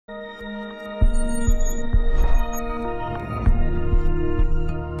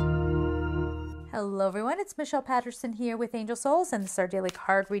Hello everyone, it's Michelle Patterson here with Angel Souls, and this is our daily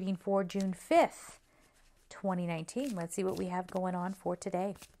card reading for June 5th, 2019. Let's see what we have going on for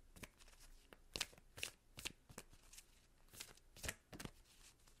today.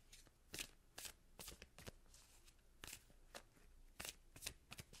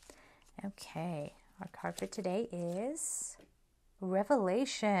 Okay, our card for today is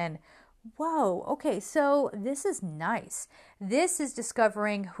Revelation. Whoa, okay, so this is nice. This is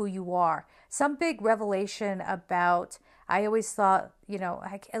discovering who you are. Some big revelation about, I always thought,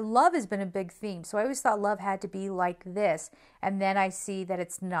 love has been a big theme. So I always thought love had to be like this. And then I see that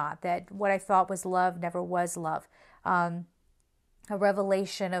it's not, that what I thought was love never was love. A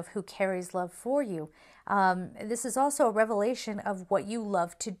revelation of who carries love for you. This is also a revelation of what you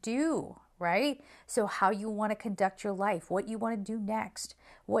love to do, right? So how you want to conduct your life, what you want to do next,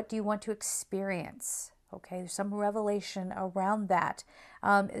 what do you want to experience? Okay, there's some revelation around that.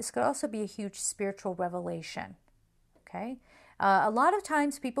 This could also be a huge spiritual revelation. Okay, a lot of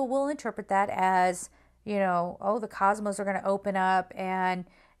times people will interpret that as, oh, the cosmos are going to open up and,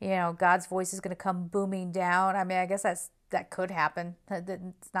 God's voice is going to come booming down. I mean, I guess that could happen.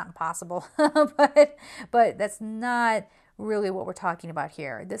 It's not impossible, but that's not really what we're talking about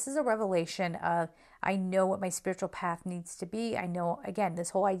here. This is a revelation of, I know what my spiritual path needs to be. I know, again,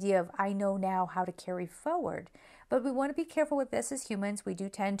 this whole idea of I know now how to carry forward. But we want to be careful with this as humans. We do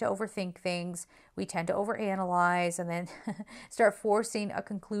tend to overthink things. We tend to overanalyze and then start forcing a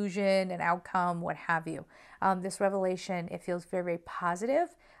conclusion, an outcome, what have you. This revelation, it feels very, very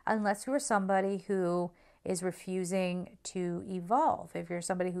positive, unless you are somebody who is refusing to evolve. If you're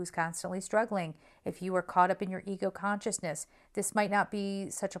somebody who's constantly struggling, if you are caught up in your ego consciousness, this might not be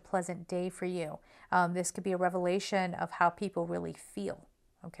such a pleasant day for you. This could be a revelation of how people really feel,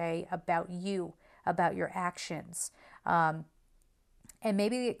 okay, about you, about your actions. And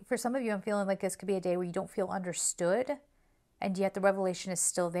maybe for some of you, I'm feeling like this could be a day where you don't feel understood, and yet the revelation is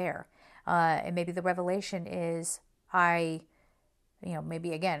still there. And maybe the revelation is,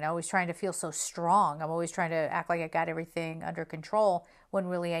 maybe again, always trying to feel so strong. I'm always trying to act like I got everything under control when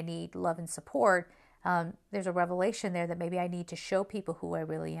really I need love and support. There's a revelation there that maybe I need to show people who I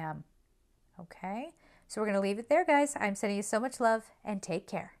really am. Okay, so we're going to leave it there, guys. I'm sending you so much love and take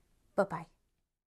care. Bye-bye.